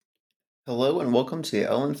Hello and welcome to the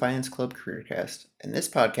Ellen Finance Club CareerCast. In this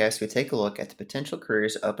podcast, we take a look at the potential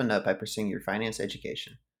careers opened up by pursuing your finance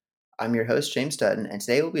education. I'm your host, James Dutton, and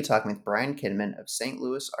today we'll be talking with Brian Kidman of St.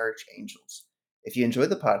 Louis Arch Angels. If you enjoy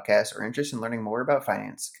the podcast or are interested in learning more about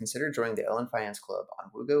finance, consider joining the Ellen Finance Club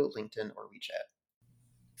on Woogo, LinkedIn, or WeChat.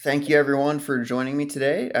 Thank you, everyone, for joining me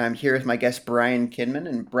today. I'm here with my guest, Brian Kidman.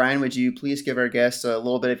 And Brian, would you please give our guests a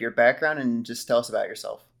little bit of your background and just tell us about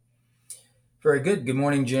yourself? Very good. Good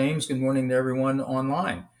morning, James. Good morning to everyone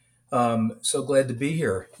online. So glad to be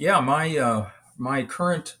here. Yeah, my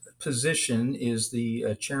current position is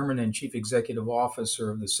the chairman and chief executive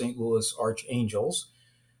officer of the St. Louis Arch Angels.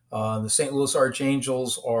 The St. Louis Arch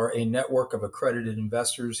Angels are a network of accredited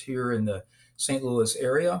investors here in the St. Louis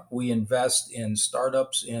area. We invest in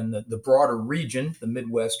startups in the broader region, the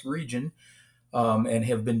Midwest region, and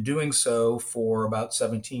have been doing so for about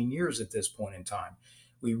 17 years at this point in time.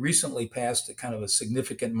 We recently passed a kind of a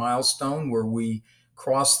significant milestone where we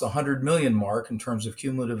crossed the 100 million mark in terms of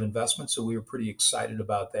cumulative investment. So we were pretty excited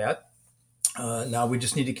about that. Now we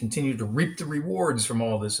just need to continue to reap the rewards from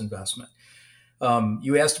all this investment.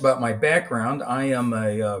 You asked about my background. I am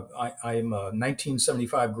a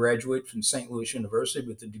 1975 graduate from St. Louis University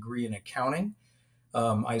with a degree in accounting.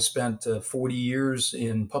 I spent 40 years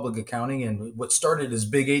in public accounting, and what started as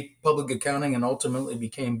Big Eight public accounting and ultimately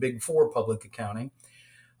became Big Four public accounting.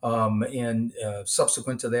 And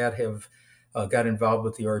subsequent to that, have got involved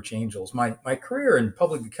with the Arch Angels. My career in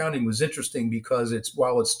public accounting was interesting because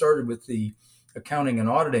while it started with the accounting and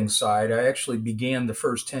auditing side, I actually began the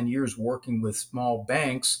first 10 years working with small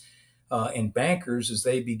banks and bankers as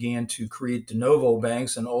they began to create de novo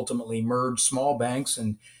banks and ultimately merge small banks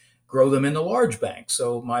and grow them into large banks.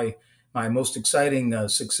 So my most exciting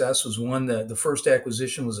success was one that the first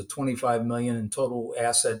acquisition was a 25 million in total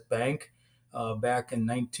asset bank back in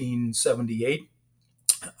 1978.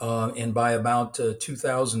 And by about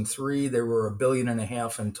 2003, there were $1.5 billion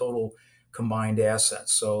in total combined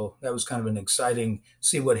assets. So that was kind of an exciting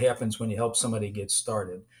see what happens when you help somebody get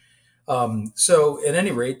started. So at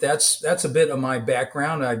any rate, that's a bit of my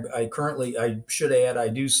background. I should add, I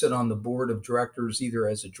do sit on the board of directors, either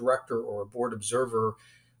as a director or a board observer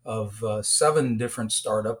of 7 different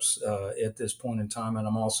startups at this point in time, and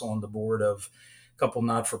I'm also on the board of a couple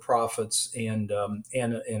not-for-profits and an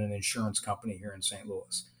insurance company here in St.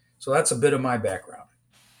 Louis. So that's a bit of my background.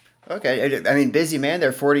 Okay, I mean, busy man.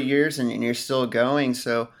 They're 40 years and you're still going.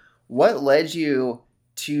 So, what led you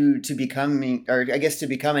to becoming, or I guess to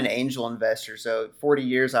become an angel investor? So, 40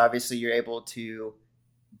 years, obviously, you're able to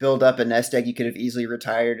build up a nest egg. You could have easily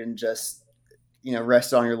retired and just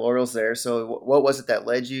rest on your laurels there. So, what was it that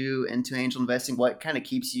led you into angel investing? What kind of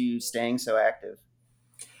keeps you staying so active?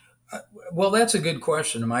 Uh, Well, that's a good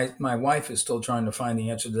question. My wife is still trying to find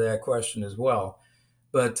the answer to that question as well.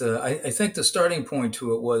 But I think the starting point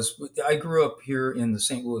to it was I grew up here in the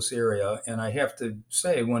St. Louis area, and I have to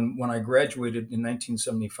say when I graduated in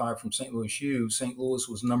 1975 from St. Louis U, St. Louis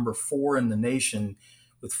was number 4 in the nation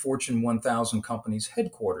with Fortune 1000 companies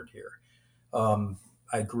headquartered here. Um,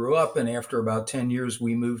 I grew up, and after about 10 years,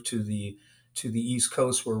 we moved to the East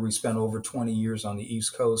Coast, where we spent over 20 years on the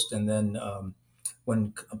East Coast, and then.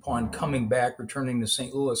 When upon coming back, returning to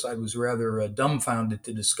St. Louis, I was rather dumbfounded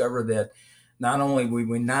to discover that not only were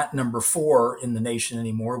we not number 4 in the nation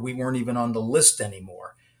anymore, we weren't even on the list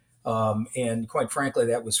anymore. And quite frankly,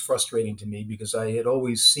 that was frustrating to me because I had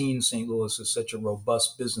always seen St. Louis as such a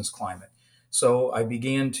robust business climate. So I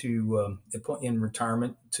began to, in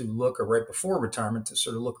retirement, to look, or right before retirement, to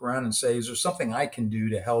sort of look around and say, is there something I can do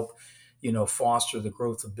to help, foster the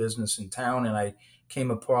growth of business in town? And I came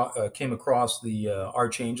across the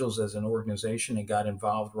Arch Angels as an organization and got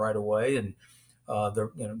involved right away. And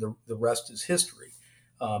the rest is history.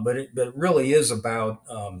 But it really is about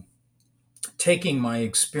taking my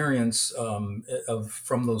experience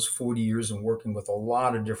from those 40 years and working with a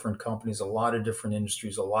lot of different companies, a lot of different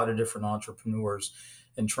industries, a lot of different entrepreneurs,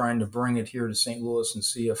 and trying to bring it here to St. Louis and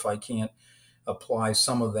see if I can't apply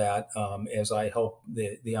some of that as I help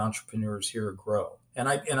the entrepreneurs here grow. And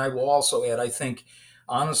I will also add, I think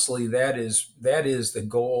honestly that is the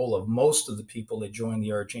goal of most of the people that join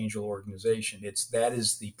the Arch Angel organization. That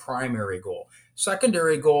is the primary goal.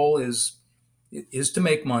 Secondary goal is to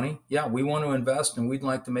make money. Yeah, we want to invest and we'd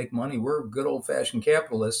like to make money. We're good old fashioned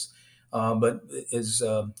capitalists. But as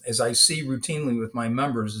I see routinely with my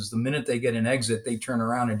members, is the minute they get an exit, they turn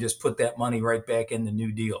around and just put that money right back into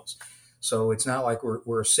new deals. So it's not like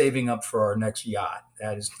we're saving up for our next yacht.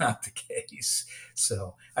 That is not the case.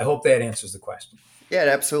 So I hope that answers the question. Yeah, it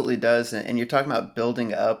absolutely does. And you're talking about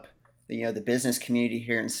building up, the business community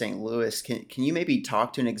here in St. Louis. Can you maybe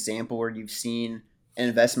talk to an example where you've seen an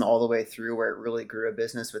investment all the way through where it really grew a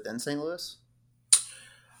business within St. Louis?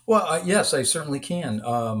 Well, yes, I certainly can.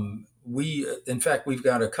 In fact, we've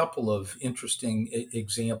got a couple of interesting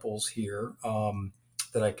examples here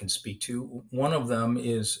that I can speak to. One of them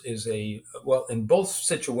is well, in both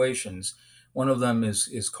situations, one of them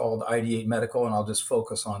is called Ideate Medical, and I'll just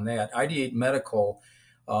focus on that. Ideate Medical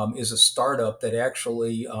is a startup that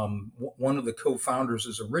actually one of the co-founders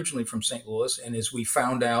is originally from St. Louis, and as we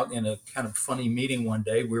found out in a kind of funny meeting one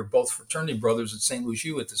day, we were both fraternity brothers at St. Louis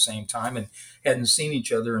U at the same time, and hadn't seen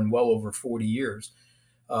each other in well over 40 years.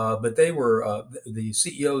 But they were the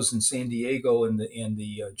CEOs in San Diego, and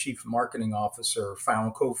the chief marketing officer,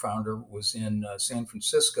 co-founder, was in San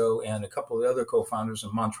Francisco, and a couple of the other co-founders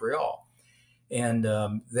in Montreal. And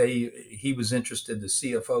he was interested. The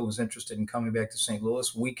CFO was interested in coming back to St.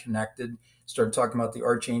 Louis. We connected, started talking about the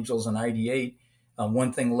Archangels and Ideate.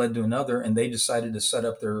 One thing led to another, and they decided to set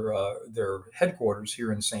up their headquarters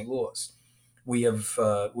here in St. Louis. We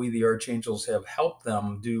the Archangels have helped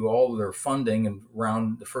them do all of their funding and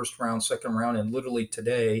the first round, second round, and literally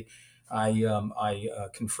today, I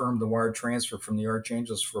confirmed the wire transfer from the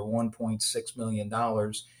Archangels for $1.6 million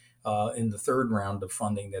in the third round of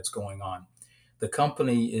funding that's going on. The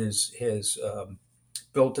company has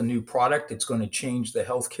built a new product. It's going to change the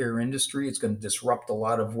healthcare industry. It's going to disrupt a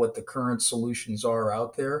lot of what the current solutions are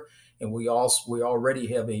out there. And we already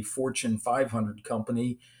have a Fortune 500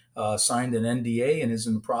 company signed an NDA and is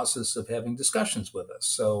in the process of having discussions with us.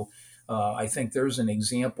 So I think there's an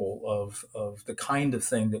example of the kind of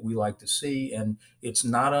thing that we like to see. And it's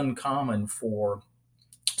not uncommon for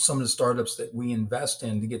some of the startups that we invest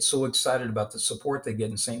in to get so excited about the support they get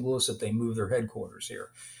in St. Louis that they move their headquarters here,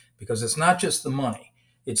 because it's not just the money,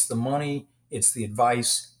 it's the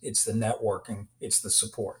advice, it's the networking, it's the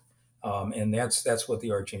support. And that's what the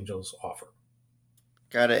Archangels offer.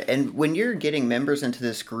 Got it. And when you're getting members into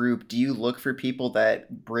this group, do you look for people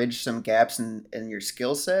that bridge some gaps in your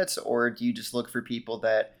skill sets, or do you just look for people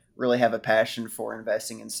that really have a passion for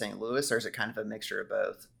investing in St. Louis, or is it kind of a mixture of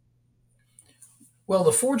both? Well,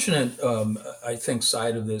 the fortunate, I think,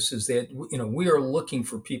 side of this is that we are looking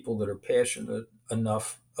for people that are passionate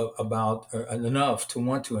enough enough to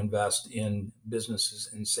want to invest in businesses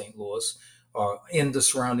in St. Louis, in the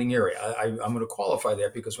surrounding area. I'm going to qualify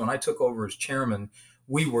that because when I took over as chairman,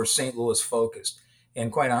 we were St. Louis focused,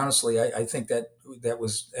 and quite honestly, I think that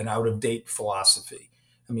was an out of date philosophy.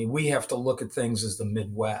 I mean, we have to look at things as the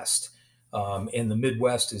Midwest. And the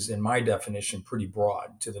Midwest is, in my definition, pretty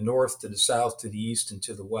broad, to the north, to the south, to the east, and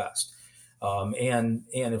to the west. And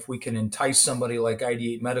if we can entice somebody like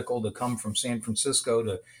Ideate Medical to come from San Francisco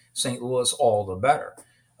to St. Louis, all the better.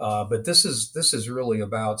 But this is really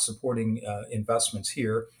about supporting investments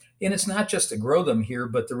here. And it's not just to grow them here,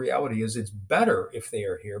 but the reality is it's better if they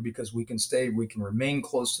are here because we can remain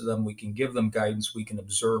close to them, we can give them guidance, we can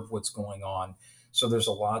observe what's going on. So there's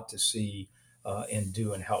a lot to see and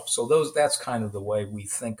do and help. So that's kind of the way we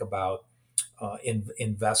think about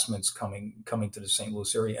investments coming to the St.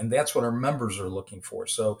 Louis area, and that's what our members are looking for.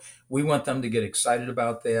 So we want them to get excited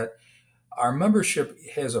about that. Our membership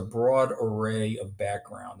has a broad array of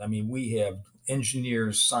background. I mean, we have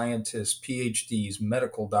engineers, scientists, PhDs,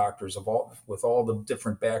 medical doctors with all the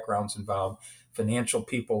different backgrounds involved, financial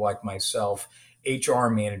people like myself, HR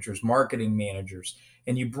managers, marketing managers,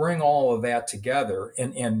 and you bring all of that together,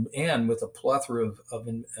 and with a plethora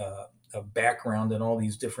of background in all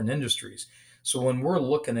these different industries. So when we're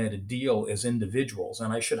looking at a deal as individuals,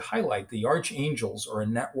 and I should highlight, the Archangels are a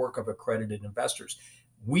network of accredited investors.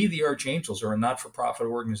 We, the Archangels, are a not-for-profit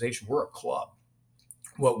organization. We're a club.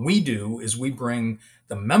 What we do is we bring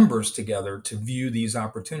the members together to view these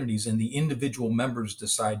opportunities, and the individual members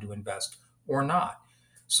decide to invest or not.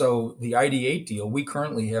 So the Ideate deal, we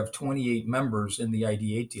currently have 28 members in the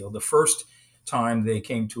Ideate deal. The first time they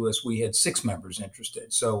came to us, we had 6 members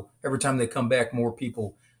interested. So every time they come back, more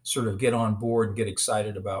people sort of get on board and get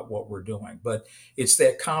excited about what we're doing. But it's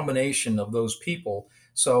that combination of those people.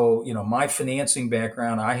 So, my financing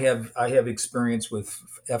background, I have experience with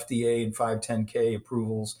FDA and 510K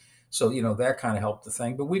approvals. So, that kind of helped the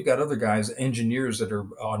thing. But we've got other guys, engineers that are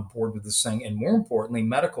on board with this thing. And more importantly,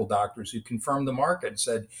 medical doctors who confirmed the market and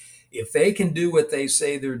said, if they can do what they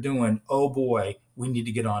say they're doing, oh boy, we need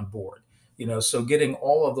to get on board. So getting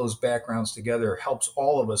all of those backgrounds together helps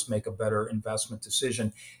all of us make a better investment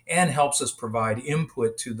decision and helps us provide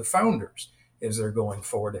input to the founders as they're going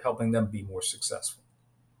forward to helping them be more successful.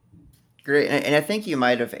 Great. And I think you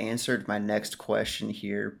might have answered my next question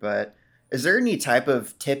here, but is there any type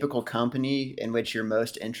of typical company in which you're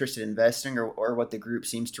most interested in investing or what the group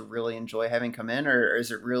seems to really enjoy having come in? Or is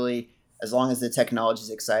it really as long as the technology is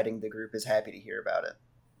exciting, the group is happy to hear about it.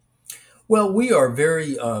 Well, we are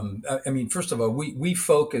very, I mean, first of all, we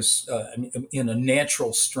focus in a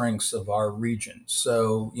natural strengths of our region.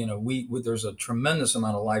 So, there's a tremendous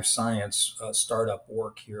amount of life science startup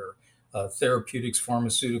work here, therapeutics,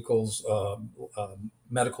 pharmaceuticals,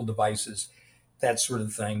 medical devices, that sort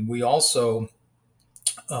of thing. We also,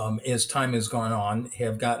 as time has gone on,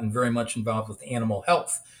 have gotten very much involved with animal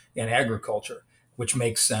health and agriculture, which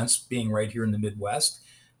makes sense being right here in the Midwest.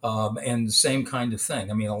 And the same kind of thing.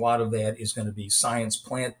 I mean, a lot of that is going to be science,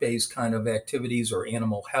 plant-based kind of activities or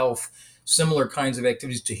animal health, similar kinds of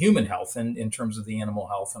activities to human health in terms of the animal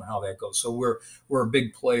health and how that goes. So we're a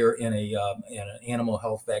big player in an animal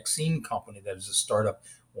health vaccine company that is a startup.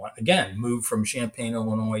 Again, moved from Champaign,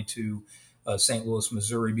 Illinois to St. Louis,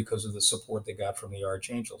 Missouri, because of the support they got from the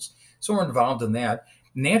Archangels. So we're involved in that.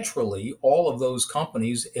 Naturally, all of those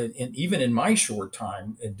companies, and even in my short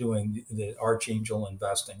time doing the Archangel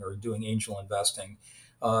investing or doing angel investing,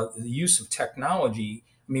 the use of technology.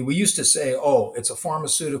 I mean, we used to say, oh, it's a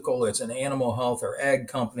pharmaceutical, it's an animal health or ag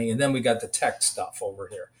company, and then we got the tech stuff over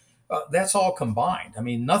here. That's all combined. I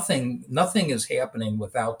mean, nothing is happening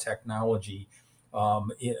without technology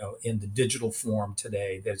in the digital form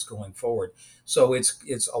today that's going forward. So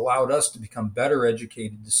it's allowed us to become better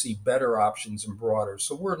educated, to see better options and broader.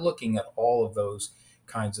 So we're looking at all of those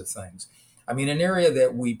kinds of things. I mean, an area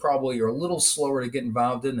that we probably are a little slower to get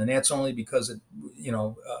involved in, and that's only because of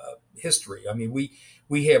history. I mean, we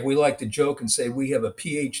like to joke and say we have a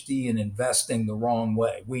PhD in investing the wrong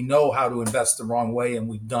way. We know how to invest the wrong way, and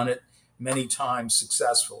we've done it many times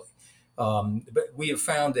successfully. But we have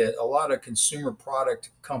found that a lot of consumer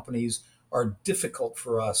product companies are difficult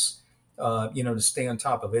for us, to stay on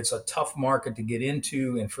top of. It's a tough market to get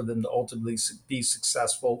into, and for them to ultimately be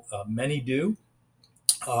successful. Many do,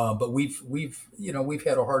 but we've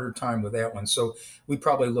had a harder time with that one. So we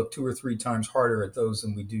probably look 2 or 3 times harder at those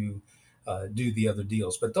than we do the other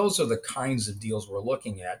deals. But those are the kinds of deals we're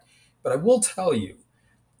looking at. But I will tell you,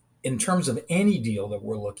 in terms of any deal that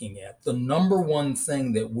we're looking at, the number one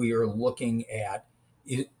thing that we are looking at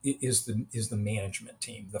is the management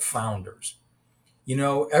team, the founders.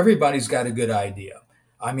 Everybody's got a good idea.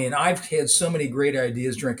 I mean, I've had so many great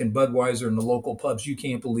ideas drinking Budweiser in the local pubs, you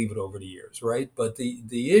can't believe it over the years, right? But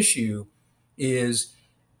the issue is,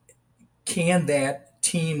 can that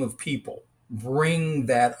team of people bring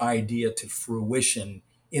that idea to fruition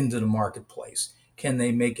into the marketplace? Can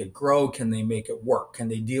they make it grow? Can they make it work? Can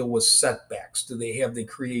they deal with setbacks? Do they have the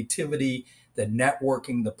creativity, the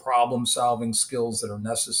networking, the problem solving skills that are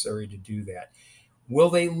necessary to do that?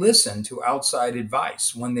 Will they listen to outside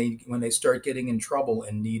advice when they start getting in trouble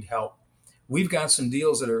and need help? We've got some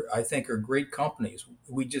deals that I think are great companies.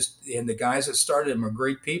 And the guys that started them are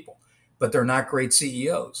great people, but they're not great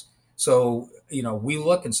CEOs. So, we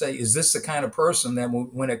look and say, is this the kind of person that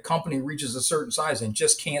when a company reaches a certain size and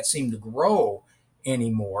just can't seem to grow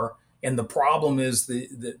anymore, and the problem is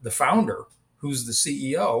the founder, who's the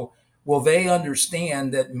CEO, will they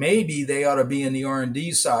understand that maybe they ought to be in the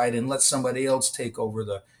R&D side and let somebody else take over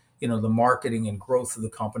the marketing and growth of the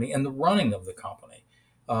company and the running of the company?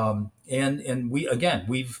 And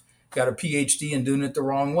we've got a PhD in doing it the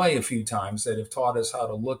wrong way a few times that have taught us how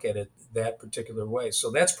to look at it that particular way.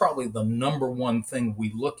 So that's probably the number one thing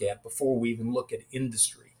we look at before we even look at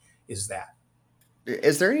industry, is that.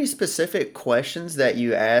 Is there any specific questions that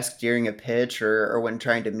you ask during a pitch or when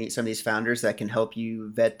trying to meet some of these founders that can help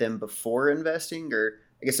you vet them before investing? Or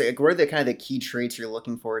I guess, like, what are the kind of the key traits you're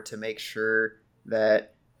looking for to make sure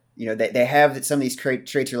that they have some of these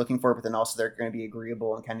traits you're looking for, but then also they're going to be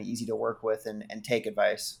agreeable and kind of easy to work with and take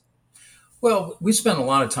advice? Well, we spend a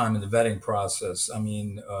lot of time in the vetting process. I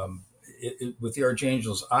mean, with the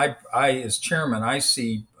Archangels, I as chairman, I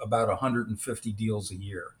see about 150 deals a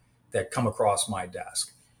year that come across my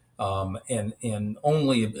desk, and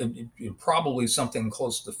only probably something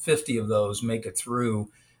close to 50 of those make it through,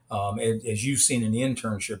 as you've seen in the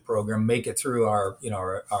internship program, make it through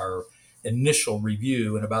our initial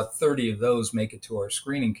review, and about 30 of those make it to our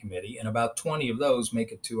screening committee, and about 20 of those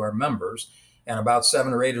make it to our members, and about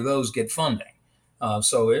 7 or 8 of those get funding.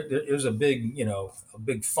 So there's a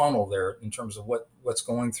big funnel there in terms of what's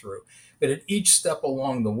going through. But at each step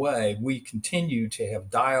along the way, we continue to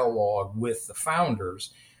have dialogue with the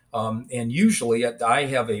founders. And usually I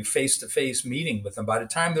have a face-to-face meeting with them. By the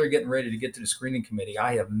time they're getting ready to get to the screening committee,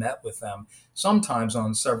 I have met with them, sometimes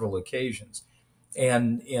on several occasions.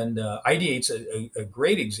 And Ideate's a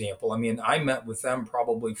great example. I mean, I met with them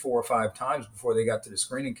probably 4 or 5 times before they got to the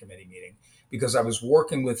screening committee meeting, because I was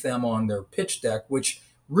working with them on their pitch deck, which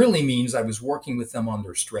really means I was working with them on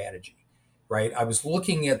their strategy, right? I was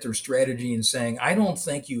looking at their strategy and saying, I don't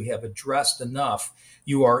think you have addressed enough.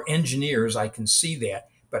 You are engineers, I can see that,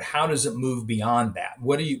 but how does it move beyond that?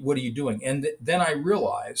 What are you doing? And then I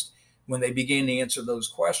realized when they began to answer those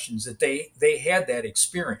questions that they had that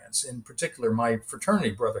experience. In particular, my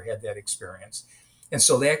fraternity brother had that experience. And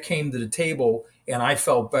so that came to the table, and I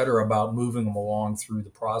felt better about moving them along through the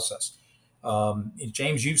process.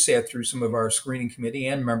 James, you've sat through some of our screening committee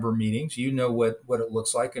and member meetings. You know what it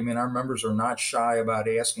looks like. I mean, our members are not shy about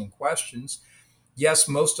asking questions. Yes,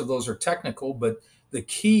 most of those are technical, but the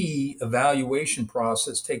key evaluation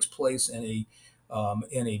process takes place in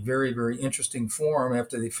a very, very interesting forum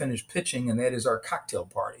after they finish pitching, and that is our cocktail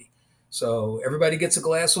party. So everybody gets a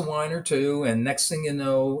glass of wine or two, and next thing you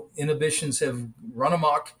know, inhibitions have run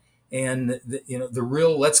amok, and the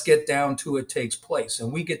real let's get down to it takes place,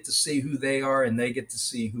 and we get to see who they are, and they get to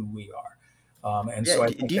see who we are. And Yeah. so I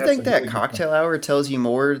Do think you that's a think that very good thing. cocktail hour tells you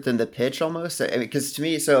more than the pitch almost? I mean, because to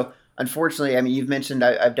me, so unfortunately, I mean, you've mentioned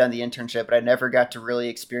I've done the internship, but I never got to really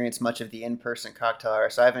experience much of the in-person cocktail hour.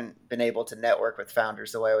 So I haven't been able to network with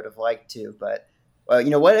founders the way I would have liked to. But,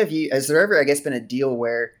 what have you, has there ever, I guess, been a deal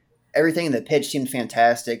where everything in the pitch seemed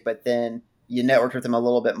fantastic, but then you networked with them a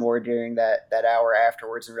little bit more during that hour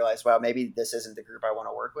afterwards and realized, wow, maybe this isn't the group I want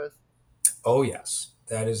to work with? Oh, yes,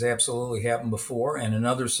 that has absolutely happened before. And in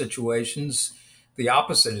other situations, the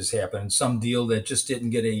opposite has happened. Some deal that just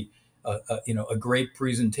didn't get a great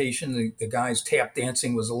presentation. The guy's tap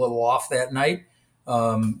dancing was a little off that night.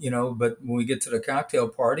 But when we get to the cocktail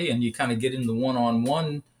party and you kind of get into one on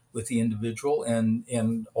one with the individual,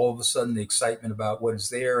 and all of a sudden the excitement about what is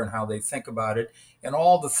there and how they think about it, and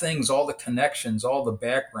all the things, all the connections, all the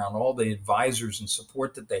background, all the advisors and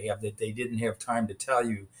support that they have that they didn't have time to tell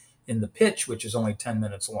you in the pitch, which is only 10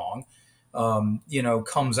 minutes long,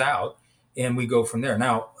 comes out, and we go from there.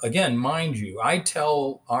 Now, again, mind you, I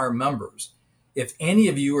tell our members, if any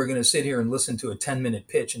of you are going to sit here and listen to a 10-minute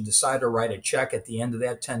pitch and decide to write a check at the end of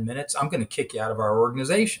that 10 minutes, I'm going to kick you out of our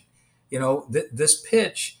organization. This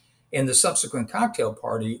pitch and the subsequent cocktail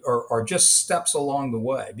party are just steps along the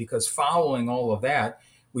way, because following all of that,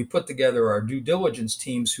 we put together our due diligence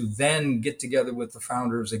teams who then get together with the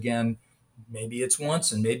founders again. Maybe it's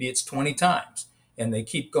once and maybe it's 20 times. And they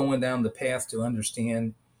keep going down the path to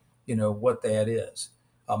understand, what that is.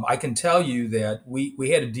 I can tell you that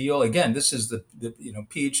we had a deal. Again, this is the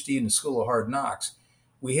PhD in the School of Hard Knocks.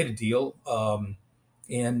 We had a deal,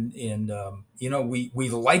 we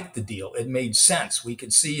liked the deal. It made sense. We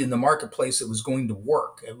could see in the marketplace it was going to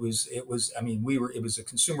work. It was. I mean, it was a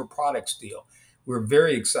consumer products deal. We were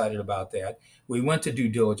very excited about that. We went to due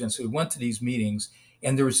diligence. We went to these meetings,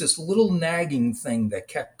 and there was this little nagging thing that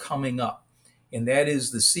kept coming up, and that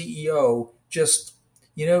is the CEO just,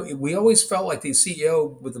 we always felt like the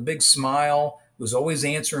CEO with a big smile was always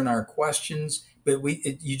answering our questions, but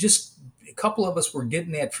a couple of us were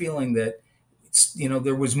getting that feeling that,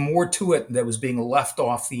 there was more to it that was being left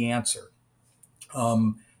off the answer.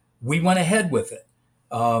 We went ahead with it.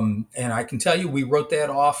 And I can tell you, we wrote that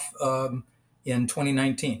off in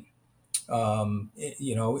 2019.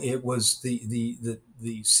 It was the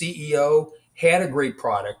CEO had a great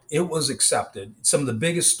product. It was accepted. Some of the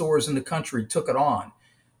biggest stores in the country took it on,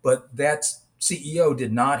 but that CEO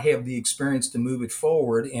did not have the experience to move it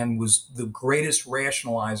forward, and was the greatest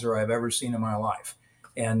rationalizer I've ever seen in my life.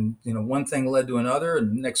 And one thing led to another,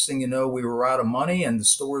 and next thing you know, we were out of money, and the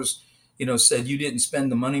stores, said you didn't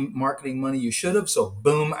spend the marketing money you should have. So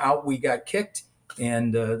boom, out we got kicked,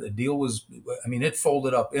 and the deal was, I mean, it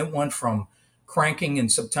folded up. It went from cranking in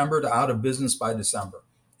September to out of business by December.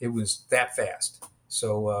 It was that fast.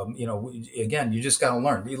 So, again, you just got to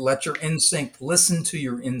learn. You let your instinct, listen to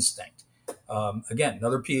your instinct. Again,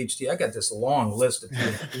 another PhD. I got this long list of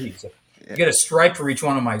PhDs. Yeah. Get a stripe for each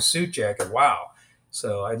one of my suit jacket. Wow.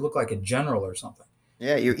 So I look like a general or something.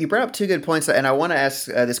 Yeah, you brought up two good points, and I want to ask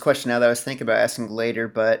this question now that I was thinking about asking later.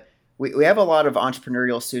 But we have a lot of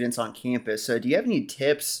entrepreneurial students on campus. So, do you have any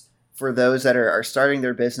tips for those that are starting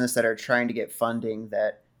their business, that are trying to get funding?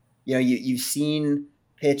 That you've seen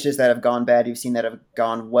pitches that have gone bad, you've seen that have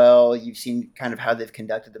gone well, you've seen kind of how they've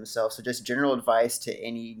conducted themselves. So, just general advice to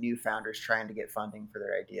any new founders trying to get funding for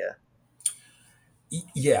their idea.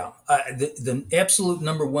 Yeah, the absolute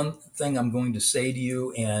number one thing I'm going to say to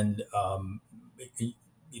you, and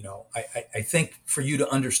I think for you to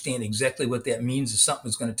understand exactly what that means is something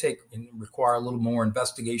that's going to take and require a little more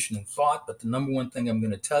investigation and thought. But the number one thing I'm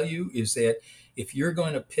going to tell you is that if you're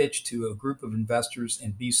going to pitch to a group of investors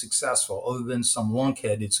and be successful, other than some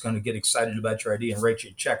lunkhead, it's going to get excited about your idea and write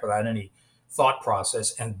you a check without any thought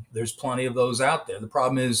process. And there's plenty of those out there. The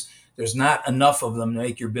problem is there's not enough of them to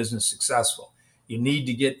make your business successful. You need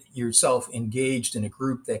to get yourself engaged in a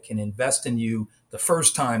group that can invest in you the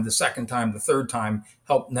first time, the second time, the third time,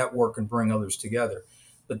 help network and bring others together.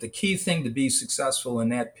 But the key thing to be successful in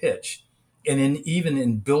that pitch, and even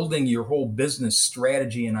in building your whole business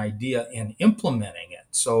strategy and idea and implementing it.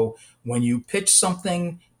 So when you pitch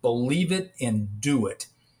something, believe it and do it.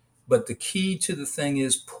 But the key to the thing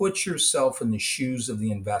is put yourself in the shoes of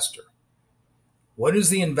the investor. What is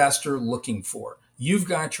the investor looking for? You've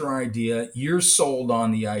got your idea. You're sold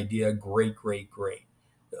on the idea. Great, great, great.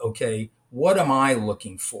 Okay. What am I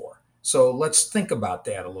looking for? So let's think about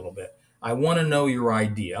that a little bit. I want to know your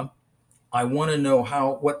idea. I want to know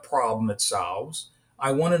what problem it solves.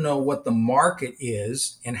 I want to know what the market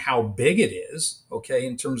is and how big it is, okay,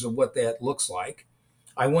 in terms of what that looks like.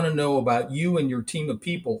 I want to know about you and your team of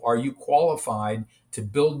people. Are you qualified to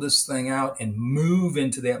build this thing out and move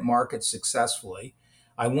into that market successfully?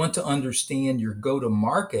 I want to understand your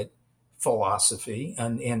go-to-market philosophy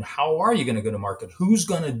and how are you going to go to market? Who's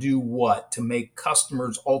going to do what to make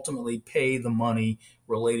customers ultimately pay the money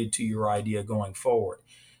related to your idea going forward?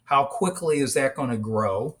 How quickly is that going to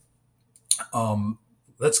grow?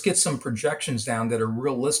 Let's get some projections down that are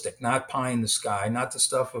realistic, not pie in the sky, not the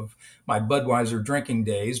stuff of my Budweiser drinking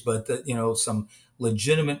days, but some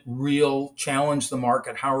legitimate, real challenge the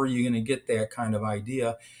market. How are you going to get that kind of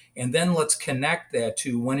idea? And then let's connect that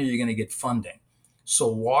to when are you going to get funding? So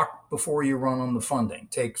walk before you run on the funding.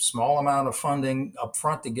 Take small amount of funding up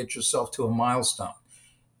front to get yourself to a milestone.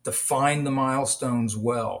 Define the milestones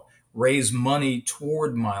well. Raise money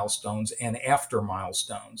toward milestones and after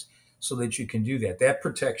milestones so that you can do that. That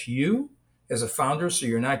protects you as a founder, so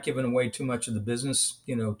you're not giving away too much of the business,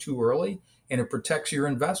 too early, and it protects your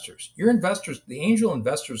investors. Your investors, the angel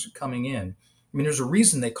investors are coming in. I mean, there's a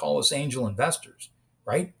reason they call us angel investors,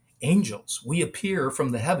 right? Angels. We appear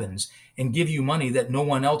from the heavens and give you money that no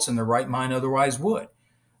one else in their right mind otherwise would.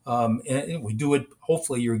 And we do it,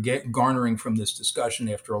 hopefully you're garnering from this discussion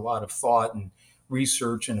after a lot of thought and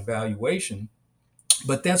research and evaluation,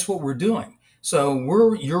 but that's what we're doing. So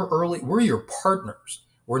we're your partners.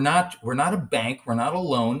 We're not a bank, we're not a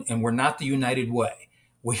loan, and we're not the United Way.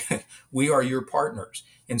 We are your partners.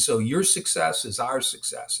 And so your success is our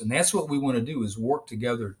success. And that's what we want to do, is work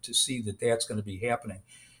together to see that that's going to be happening.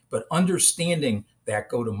 But understanding that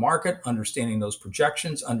go to market, understanding those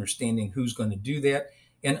projections, understanding who's going to do that,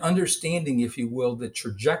 and understanding, if you will, the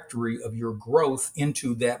trajectory of your growth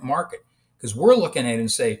into that market. Because we're looking at it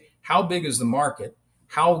and say, how big is the market?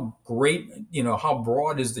 How great, how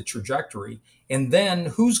broad is the trajectory? And then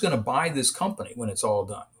who's going to buy this company when it's all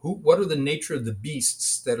done? What are the nature of the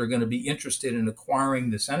beasts that are going to be interested in acquiring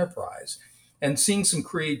this enterprise? And seeing some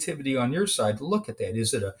creativity on your side to look at that.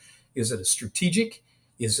 Is it a strategic?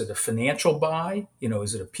 Is it a financial buy?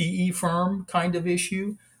 Is it a PE firm kind of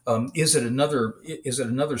issue? Is it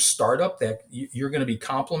another startup that you're going to be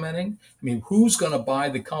complementing? I mean, who's going to buy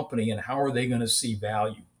the company and how are they going to see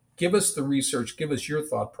value? Give us the research. Give us your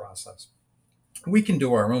thought process. We can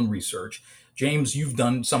do our own research. James, you've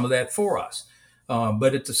done some of that for us.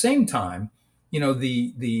 But at the same time, we want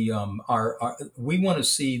to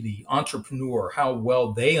see the entrepreneur, how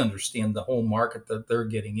well they understand the whole market that they're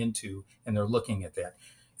getting into, and they're looking at that.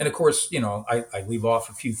 And of course, I leave off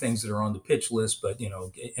a few things that are on the pitch list, but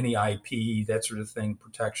any IP, that sort of thing,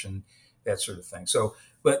 protection, that sort of thing. So,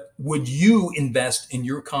 but would you invest in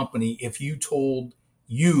your company if you told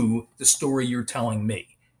you the story you're telling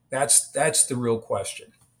me? That's the real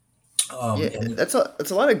question. That's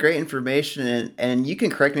a lot of great information, and you can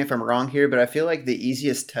correct me if I'm wrong here, but I feel like the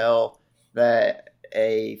easiest tell that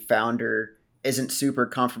a founder isn't super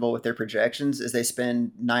comfortable with their projections is they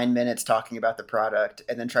spend 9 minutes talking about the product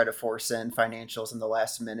and then try to force in financials in the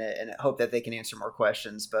last minute and hope that they can answer more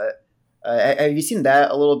questions. But have you seen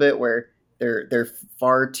that a little bit, where they're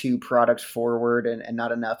far too product forward and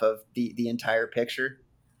not enough of the entire picture?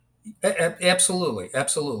 Absolutely.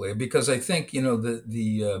 Because I think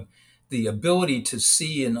the ability to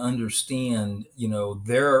see and understand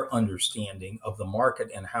their understanding of the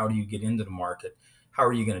market and how do you get into the market, how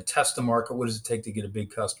are you going to test the market, what does it take to get a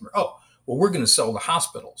big customer? Oh, well, we're going to sell to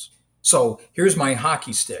hospitals. So here's my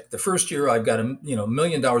hockey stick. The first year I've got $1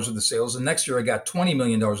 million of the sales, and next year I got $20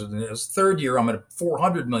 million of the sales. Third year I'm at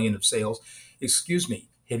 400 million of sales. Excuse me,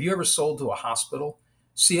 have you ever sold to a hospital?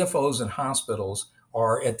 CFOs in hospitals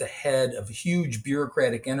are at the head of huge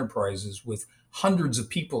bureaucratic enterprises with hundreds of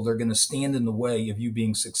people that are going to stand in the way of you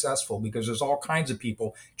being successful, because there's all kinds of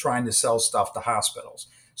people trying to sell stuff to hospitals.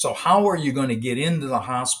 So how are you going to get into the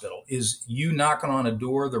hospital? Is you knocking on a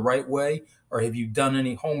door the right way, or have you done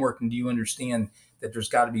any homework, and do you understand that there's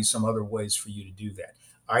got to be some other ways for you to do that?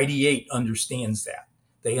 ID8 understands that.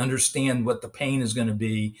 They understand what the pain is going to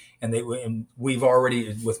be, and we've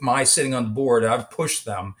already, with my sitting on the board, I've pushed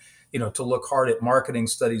them, to look hard at marketing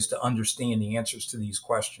studies to understand the answers to these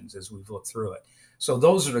questions as we've looked through it. So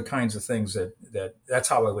those are the kinds of things that's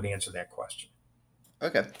how I would answer that question.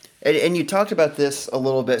 Okay. And you talked about this a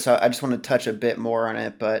little bit, so I just want to touch a bit more on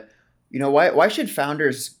it. But why should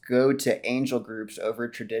founders go to angel groups over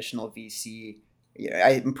traditional VC? Yeah,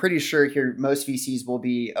 I'm pretty sure here most VCs will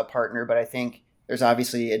be a partner, but I think there's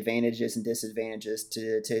obviously advantages and disadvantages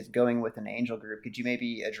to going with an angel group. Could you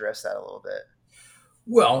maybe address that a little bit?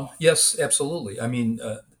 Well, yes, absolutely. I mean,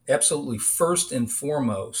 absolutely. First and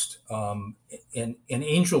foremost, an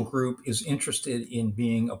angel group is interested in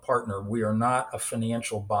being a partner. We are not a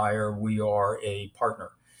financial buyer, we are a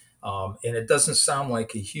partner. And it doesn't sound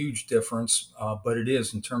like a huge difference, but it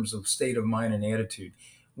is in terms of state of mind and attitude.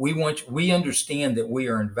 We understand that we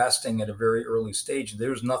are investing at a very early stage.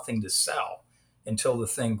 There's nothing to sell until the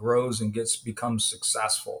thing grows and becomes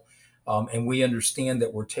successful. And we understand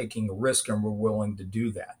that we're taking a risk and we're willing to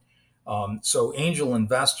do that. So angel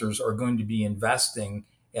investors are going to be investing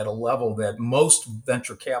at a level that most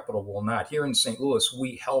venture capital will not. Here in St. Louis,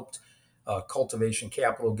 we helped Cultivation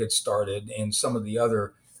Capital get started, and some of the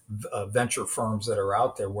other venture firms that are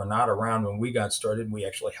out there were not around when we got started. We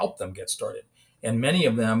actually helped them get started. And many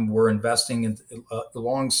of them were investing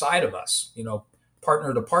alongside of us,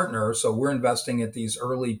 partner to partner. So we're investing at these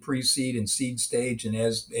early pre-seed and seed stage, and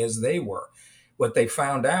as they were. What they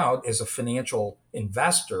found out as a financial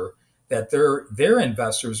investor, that their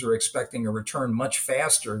investors are expecting a return much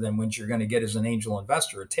faster than what you're going to get as an angel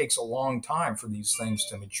investor. It takes a long time for these things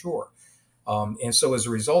to mature. And so as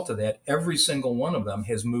a result of that, every single one of them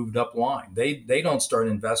has moved up line. They don't start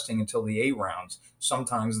investing until the A rounds,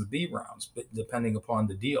 sometimes the B rounds, but depending upon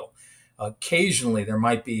the deal. Occasionally, there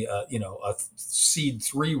might be a seed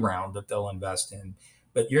 3 round that they'll invest in,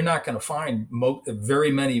 but you're not going to find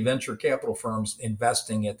very many venture capital firms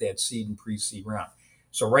investing at that seed and pre-seed round.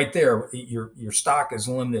 So right there, your stock is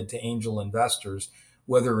limited to angel investors,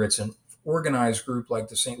 whether it's an organized group like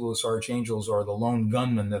the St. Louis Archangels or the lone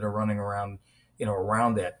gunmen that are running around,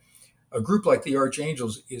 around that. A group like the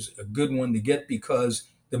Archangels is a good one to get because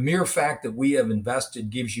the mere fact that we have invested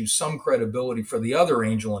gives you some credibility for the other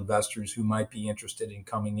angel investors who might be interested in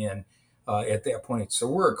coming in at that point. So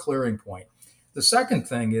we're a clearing point. The second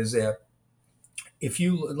thing is that if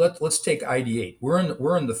you let's take ID8.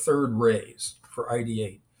 We're in the third raise for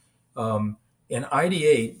ID8. In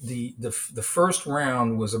ID8, the first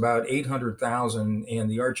round was about 800,000, and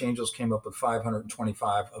the Archangels came up with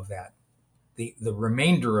 525 of that. The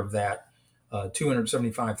remainder of that,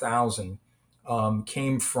 275,000,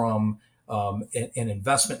 came from an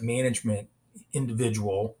investment management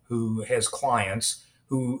individual who has clients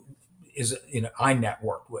who is I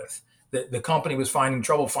networked with. The company was finding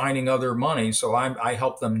trouble finding other money, so I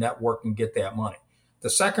helped them network and get that money. The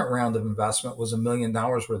second round of investment was $1 million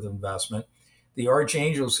worth of investment. The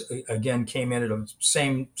Archangels again came in at a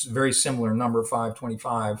very similar number,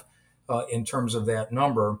 525, in terms of that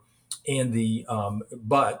number. And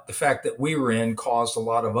but the fact that we were in caused a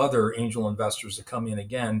lot of other angel investors to come in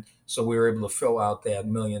again, so we were able to fill out that $1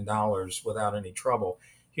 million without any trouble.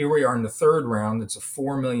 Here we are in the third round. It's a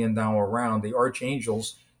 $4 million round. The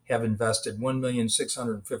Archangels have invested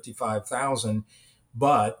 $1,655,000,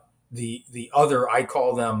 but the other, I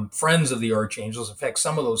call them friends of the Archangels. In fact,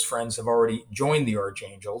 some of those friends have already joined the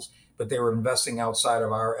Archangels, but they were investing outside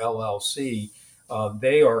of our LLC.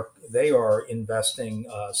 They are investing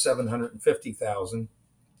 $750,000.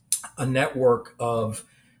 A network of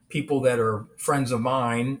people that are friends of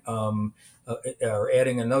mine are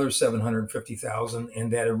adding another $750,000,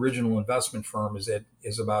 and that original investment firm is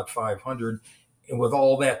about $500,000. And with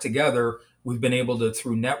all that together, we've been able to,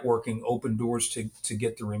 through networking, open doors to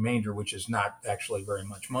get the remainder, which is not actually very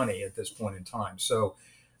much money at this point in time. So,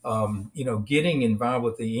 getting involved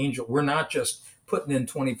with the angel, we're not just putting in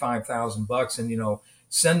 $25,000 and,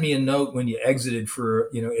 send me a note when you exited for,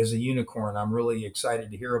 as a unicorn. I'm really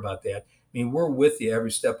excited to hear about that. I mean, we're with you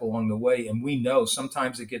every step along the way, and we know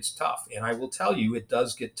sometimes it gets tough. And I will tell you, it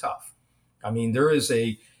does get tough. I mean,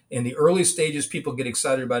 in the early stages, people get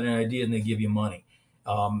excited about an idea and they give you money.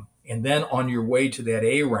 And then on your way to that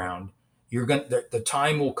A round, the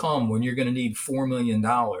time will come when you're going to need $4 million,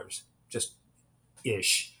 just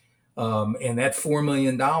ish. And that $4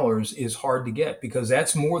 million is hard to get because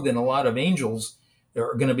that's more than a lot of angels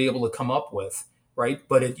are going to be able to come up with, right?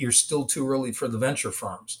 But you're still too early for the venture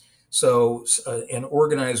firms. So an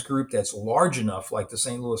organized group that's large enough, like the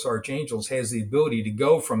St. Louis Archangels, has the ability to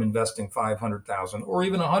go from investing 500,000 or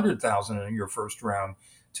even 100,000 in your first round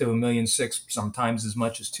to $1.6 million, sometimes as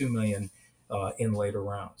much as $2 million in later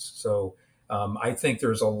rounds. So I think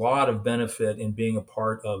there's a lot of benefit in being a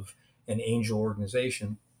part of an angel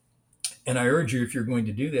organization. And I urge you, if you're going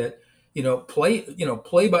to do that,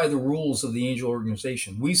 play by the rules of the angel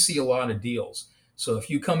organization. We see a lot of deals. So if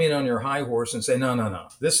you come in on your high horse and say, no, no, no,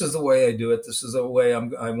 this is the way I do it. This is the way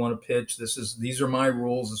I want to pitch. These are my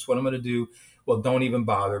rules. This is what I'm going to do. Well, don't even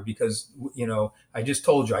bother, because, I just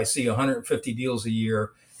told you, I see 150 deals a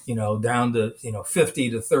year, down to,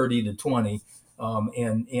 50 to 30 to 20.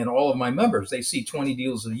 And all of my members, they see 20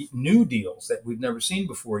 deals, new deals that we've never seen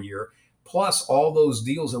before a year, plus all those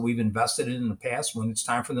deals that we've invested in the past. When it's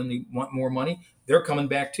time for them to want more money, they're coming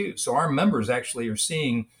back too. So our members actually are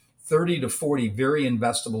seeing 30 to 40 very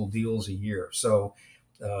investable deals a year. So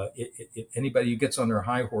anybody who gets on their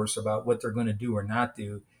high horse about what they're going to do or not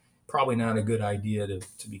do, probably not a good idea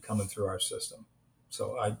to be coming through our system.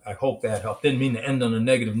 So I hope that helped. Didn't mean to end on a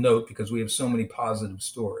negative note, because we have so many positive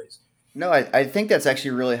stories. No, I think that's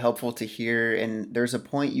actually really helpful to hear. And there's a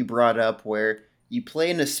point you brought up where you play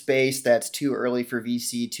in a space that's too early for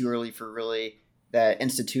VC, too early for really that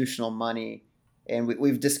institutional money. And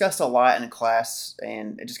we've discussed a lot in class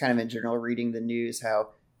and just kind of in general reading the news how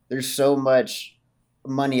there's so much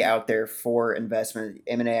money out there for investment.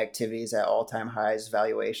 M&A activities at all-time highs,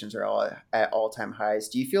 valuations are all at all-time highs.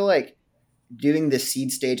 Do you feel like doing the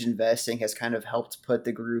seed stage investing has kind of helped put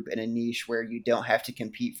the group in a niche where you don't have to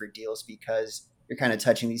compete for deals because you're kind of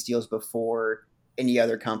touching these deals before any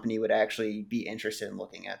other company would actually be interested in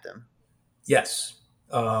looking at them? Yes.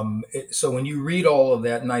 So when you read all of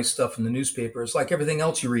that nice stuff in the newspaper, it's like everything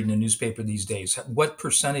else you read in the newspaper these days. What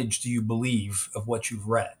percentage do you believe of what you've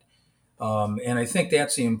read? And I think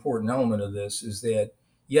that's the important element of this, is that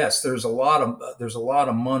yes, there's a lot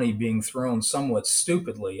of money being thrown, somewhat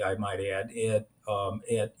stupidly, I might add,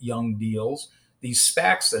 at young deals. These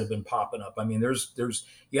SPACs that have been popping up. I mean, there's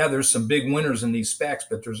some big winners in these SPACs,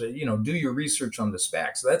 but do your research on the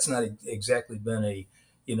SPACs. That's not exactly been a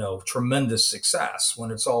tremendous success when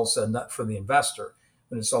it's all said and done for the investor.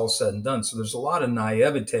 When it's all said and done, so there's a lot of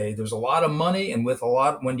naivete. There's a lot of money, and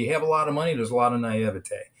when you have a lot of money, there's a lot of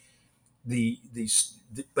naivete.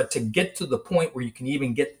 But to get to the point where you can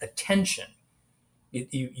even get attention,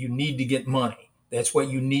 you need to get money. That's what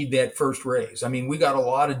you need, that first raise. I mean, we got a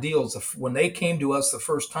lot of deals. When they came to us the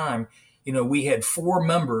first time, we had 4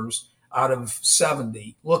 members out of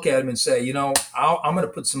 70 look at them and say, I'm going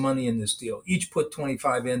to put some money in this deal. Each put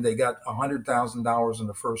 25 in. They got $100,000 in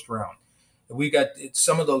the first round. We got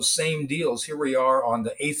some of those same deals. Here we are on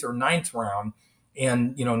the 8th or 9th round.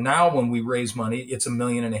 And, now when we raise money, it's $1.5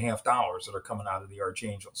 million that are coming out of the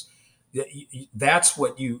Archangels. That's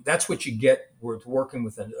what you get with working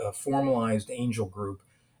with a formalized angel group.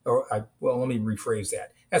 Let me rephrase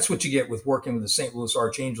that. That's what you get with working with the St. Louis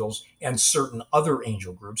Archangels and certain other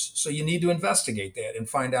angel groups. So you need to investigate that and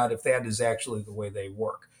find out if that is actually the way they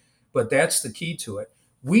work. But that's the key to it.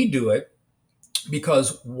 We do it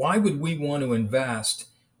because why would we want to invest,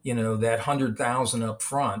 that 100,000 up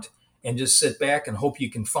front and just sit back and hope you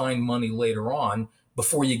can find money later on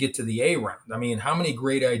before you get to the A round? I mean, how many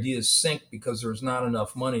great ideas sink because there's not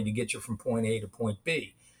enough money to get you from point A to point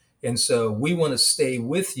B? And so we want to stay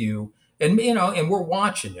with you, and we're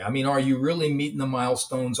watching you. I mean, are you really meeting the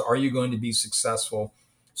milestones? Are you going to be successful?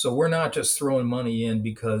 So we're not just throwing money in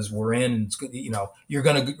because we're in. You're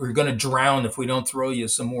gonna drown if we don't throw you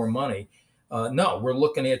some more money. No, we're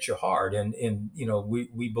looking at you hard, and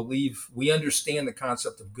we believe, we understand the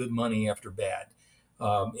concept of good money after bad,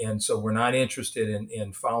 and so we're not interested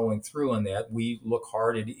in following through on that. We look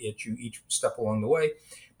hard at you each step along the way,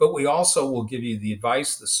 but we also will give you the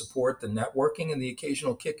advice, the support, the networking, and the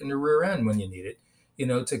occasional kick in the rear end when you need it,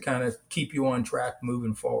 to kind of keep you on track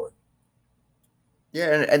moving forward.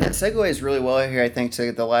 Yeah, and that segues really well here, I think,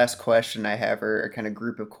 to the last question I have, or a kind of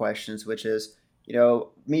group of questions, which is,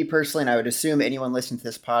 me personally, and I would assume anyone listening to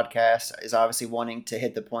this podcast is obviously wanting to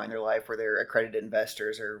hit the point in their life where they're accredited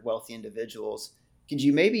investors or wealthy individuals. Could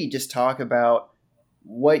you maybe just talk about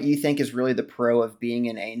what you think is really the pro of being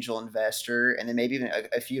an angel investor, and then maybe even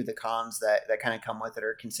a few of the cons that kind of come with it,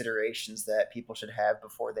 or considerations that people should have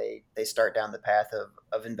before they start down the path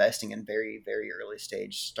of investing in very, very early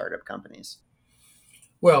stage startup companies?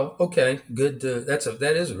 Well, okay, good.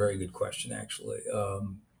 That is a very good question, actually.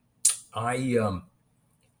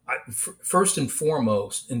 First and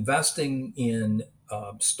foremost, investing in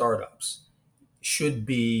startups should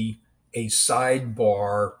be a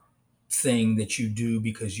sidebar thing that you do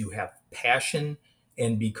because you have passion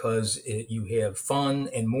and because you have fun,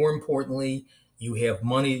 and more importantly, you have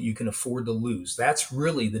money that you can afford to lose. That's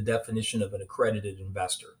really the definition of an accredited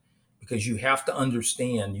investor. because you have to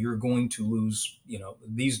understand you're going to lose.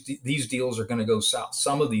 These deals are going to go south.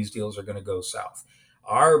 Some of these deals are going to go south.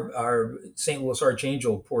 Our St. Louis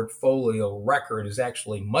Archangel portfolio record is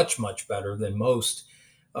actually much better than most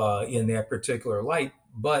in that particular light.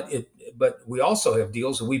 But we also have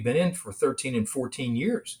deals that we've been in for 13 and 14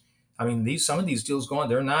 years. I mean, some of these deals going,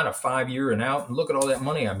 they're not a 5 year and out. And look at all that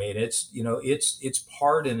money I made. It's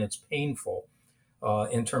hard and it's painful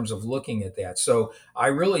in terms of looking at that. So I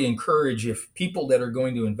really encourage, if people that are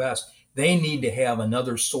going to invest, they need to have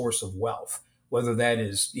another source of wealth, whether that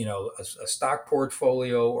is, a stock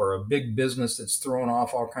portfolio or a big business that's throwing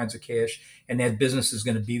off all kinds of cash, and that business is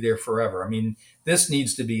going to be there forever. I mean, this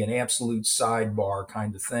needs to be an absolute sidebar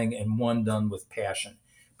kind of thing, and one done with passion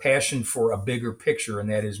for a bigger picture, and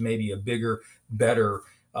that is maybe a bigger, better,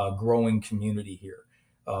 growing community here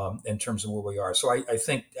in terms of where we are. So I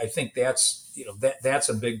think that's that's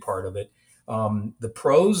a big part of it. The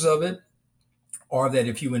pros of it are that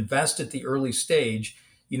if you invest at the early stage,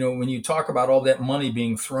 when you talk about all that money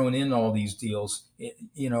being thrown in all these deals,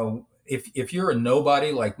 if you're a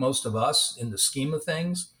nobody like most of us in the scheme of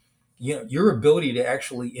things, your ability to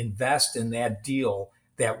actually invest in that deal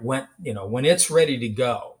that went, when it's ready to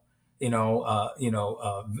go,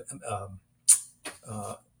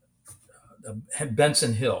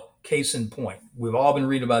 Benson Hill, case in point. We've all been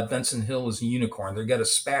reading about Benson Hill as a unicorn. They've got a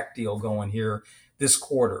SPAC deal going here this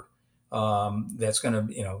quarter. That's going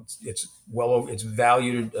to, it's well over, it's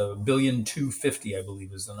valued at $1,250,000,000, I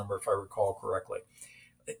believe is the number, if I recall correctly.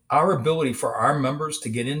 Our ability for our members to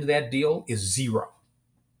get into that deal is zero,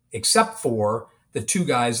 except for the two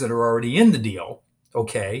guys that are already in the deal.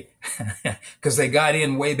 Okay. Because they got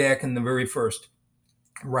in way back in the very first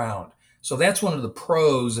round. So that's one of the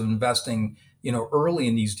pros of investing, early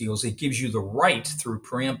in these deals. It gives you the right, through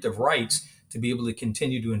preemptive rights, to be able to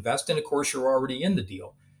continue to invest. And of course, you're already in the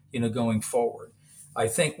deal, going forward. I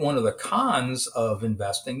think one of the cons of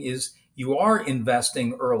investing is you are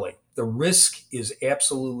investing early. The risk is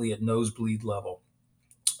absolutely at nosebleed level.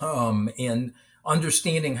 And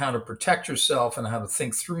understanding how to protect yourself and how to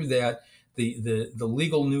think through that, the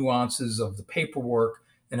legal nuances of the paperwork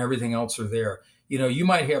and everything else are there. You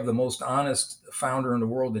might have the most honest founder in the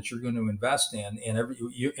world that you're going to invest in, and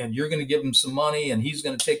you're going to give him some money, and he's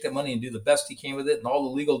going to take that money and do the best he can with it, and all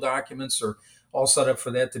the legal documents are all set up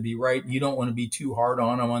for that to be right. You don't want to be too hard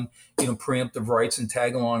on him on, preemptive rights and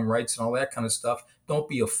tag along rights and all that kind of stuff. Don't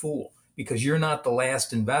be a fool, because you're not the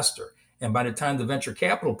last investor. And by the time the venture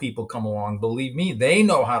capital people come along, believe me, they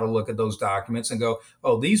know how to look at those documents and go,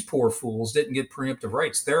 oh, these poor fools didn't get preemptive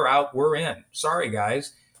rights. They're out. We're in. Sorry,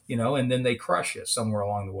 guys. And then they crush you somewhere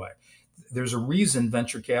along the way. There's a reason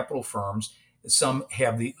venture capital firms, some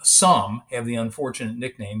have the unfortunate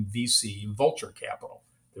nickname VC, vulture capital.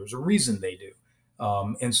 There's a reason they do.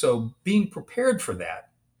 And so being prepared for that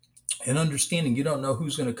and understanding you don't know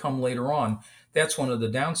who's going to come later on, that's one of the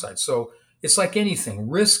downsides. So it's like anything.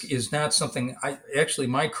 Risk is not something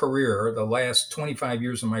my career, the last 25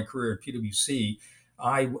 years of my career at PwC,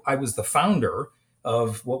 I was the founder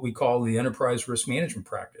of what we call the enterprise risk management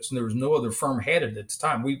practice. And there was no other firm had it at the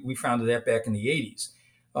time. We founded that back in the 80s.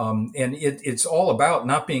 And it's all about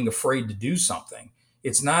not being afraid to do something.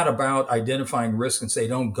 It's not about identifying risk and say,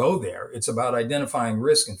 don't go there. It's about identifying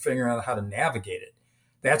risk and figuring out how to navigate it.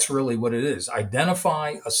 That's really what it is.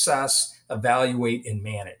 Identify, assess, evaluate, and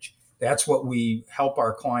manage. That's what we help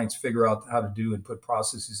our clients figure out how to do and put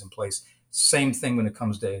processes in place. Same thing when it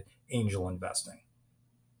comes to angel investing.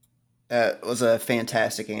 That was a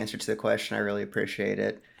fantastic answer to the question. I really appreciate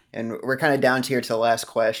it. And we're kind of down to here to the last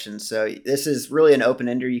question. So this is really an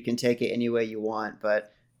open-ender. You can take it any way you want,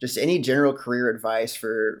 but just any general career advice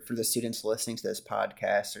for the students listening to this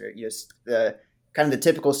podcast, or just the kind of the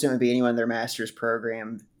typical student would be anyone in their master's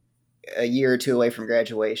program a year or two away from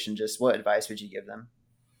graduation. Just what advice would you give them?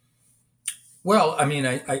 Well, I mean,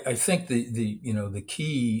 I think the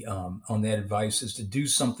key on that advice is to do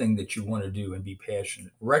something that you want to do and be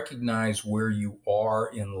passionate. Recognize where you are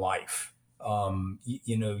in life.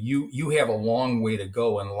 You have a long way to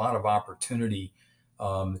go and a lot of opportunity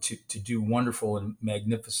to do wonderful and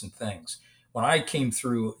magnificent things. When I came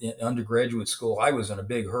through undergraduate school, I was in a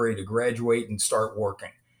big hurry to graduate and start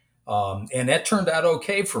working, and that turned out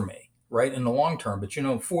okay for me, right, in the long term. But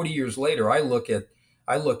 40 years later, I look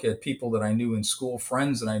at people that I knew in school,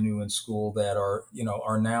 friends that I knew in school that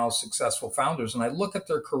are now successful founders. And I look at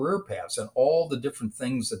their career paths and all the different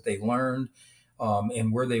things that they learned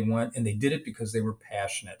and where they went. And they did it because they were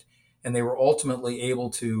passionate. And they were ultimately able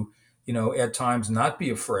to, at times not be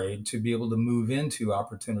afraid to be able to move into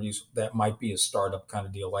opportunities that might be a startup kind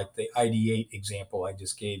of deal, like the ID8 example I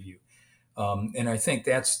just gave you. And I think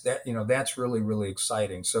that's really, really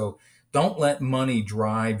exciting. So don't let money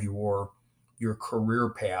drive your career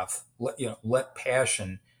path. Let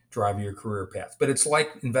passion drive your career path. But it's like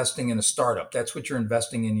investing in a startup. That's what you're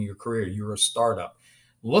investing in your career. You're a startup.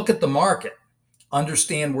 Look at the market,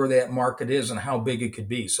 understand where that market is and how big it could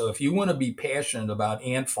be. So if you want to be passionate about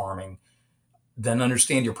ant farming, then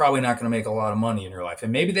understand you're probably not going to make a lot of money in your life.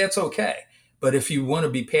 And maybe that's okay. But if you want to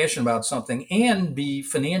be passionate about something and be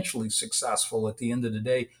financially successful at the end of the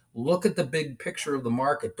day, look at the big picture of the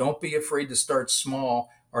market. Don't be afraid to start small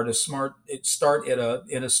or to start at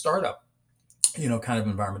a startup, kind of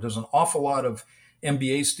environment. There's an awful lot of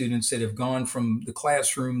MBA students that have gone from the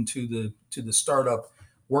classroom to the startup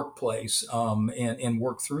workplace, and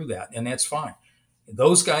work through that, and that's fine.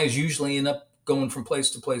 Those guys usually end up going from place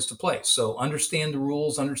to place to place. So understand the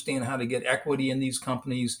rules, understand how to get equity in these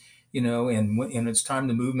companies, and it's time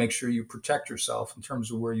to move. Make sure you protect yourself in terms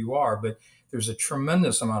of where you are. But there's a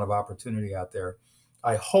tremendous amount of opportunity out there.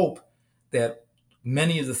 I hope that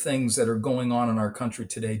many of the things that are going on in our country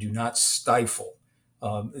today do not stifle,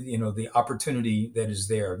 the opportunity that is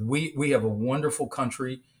there. We have a wonderful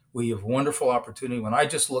country. We have wonderful opportunity. When I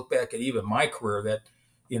just look back at even my career, that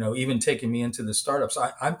even taking me into the startups,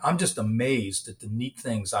 I'm just amazed at the neat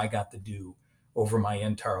things I got to do over my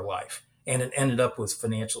entire life, and it ended up with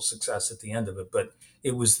financial success at the end of it. But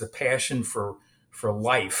it was the passion for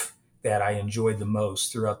life that I enjoyed the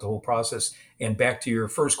most throughout the whole process. And back to your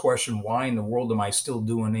first question, why in the world am I still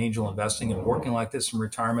doing angel investing and working like this in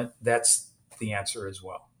retirement? That's the answer as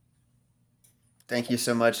well. Thank you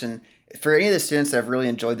so much. And for any of the students that have really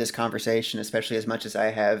enjoyed this conversation, especially as much as I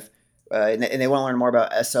have, and they want to learn more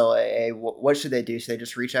about SLAA, what should they do? Should they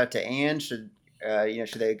just reach out to Ann? Should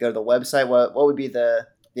they go to the website? What would be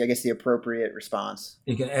I guess, the appropriate response?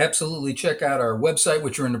 You can absolutely check out our website,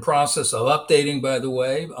 which we're in the process of updating, by the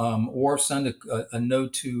way, or send a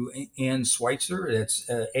note to Ann Schweitzer. It's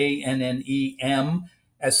ANNEMSCHWEITZER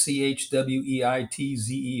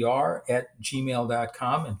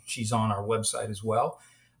 @gmail.com, and she's on our website as well.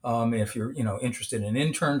 If you're interested in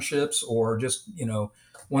internships or just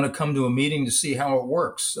want to come to a meeting to see how it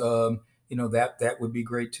works, that would be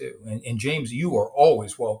great too. And James, you are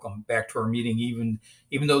always welcome back to our meeting,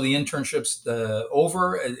 even though the internship's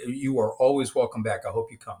over. You are always welcome back. I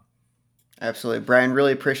hope you come. Absolutely. Brian,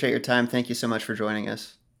 really appreciate your time. Thank you so much for joining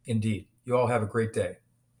us. Indeed. You all have a great day.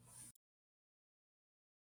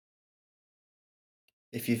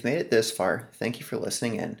 If you've made it this far, thank you for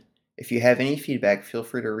listening in. If you have any feedback, feel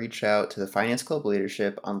free to reach out to the Finance Club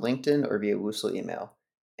leadership on LinkedIn or via Woosle email.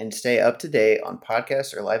 And stay up to date on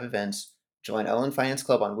podcasts or live events, join Owen Finance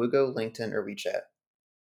Club on Woogo, LinkedIn, or WeChat.